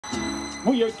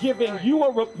We are giving you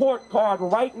a report card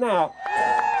right now.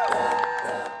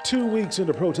 2 weeks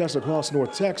into protests across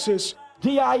North Texas,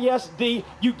 DISD,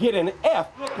 you get an F.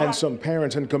 And some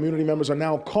parents and community members are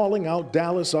now calling out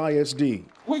Dallas ISD.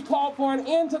 We call for an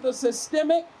end to the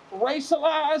systemic,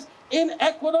 racialized,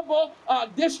 inequitable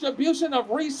distribution of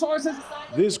resources.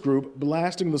 This group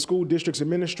blasting the school district's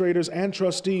administrators and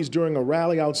trustees during a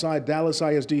rally outside Dallas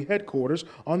ISD headquarters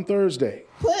on Thursday.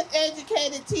 Put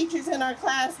educated teachers in our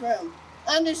classroom.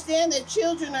 Understand that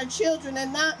children are children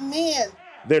and not men.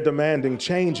 They're demanding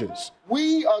changes.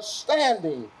 We are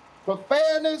standing for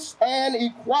fairness and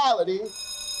equality.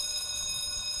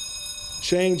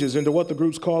 Changes into what the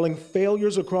group's calling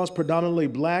failures across predominantly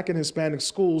Black and Hispanic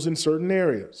schools in certain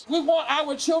areas. We want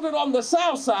our children on the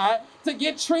South Side to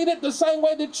get treated the same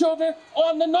way the children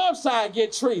on the North Side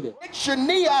get treated. Get your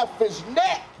knee off his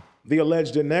neck. The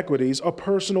alleged inequities are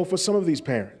personal for some of these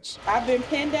parents. I've been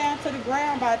pinned down to the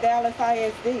ground by Dallas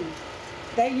ISD.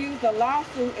 They used a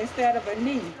lawsuit instead of a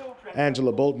knee.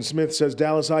 Angela Bolton Smith says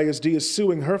Dallas ISD is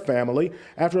suing her family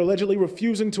after allegedly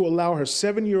refusing to allow her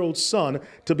 7-year-old son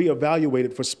to be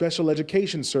evaluated for special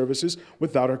education services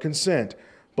without her consent.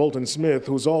 Bolton Smith,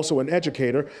 who's also an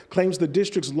educator, claims the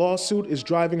district's lawsuit is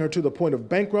driving her to the point of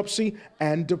bankruptcy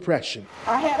and depression.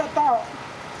 I had a thought.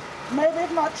 Maybe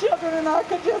if my children and I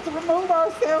could just remove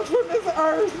ourselves from this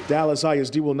earth. Dallas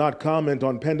ISD will not comment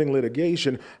on pending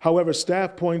litigation. However,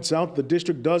 staff points out the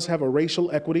district does have a racial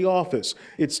equity office.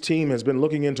 Its team has been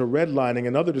looking into redlining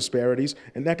and other disparities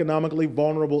in economically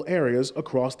vulnerable areas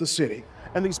across the city.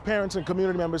 And these parents and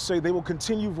community members say they will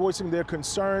continue voicing their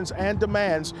concerns and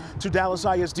demands to Dallas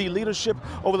ISD leadership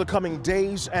over the coming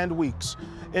days and weeks.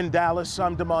 In Dallas,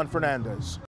 I'm Damon Fernandez.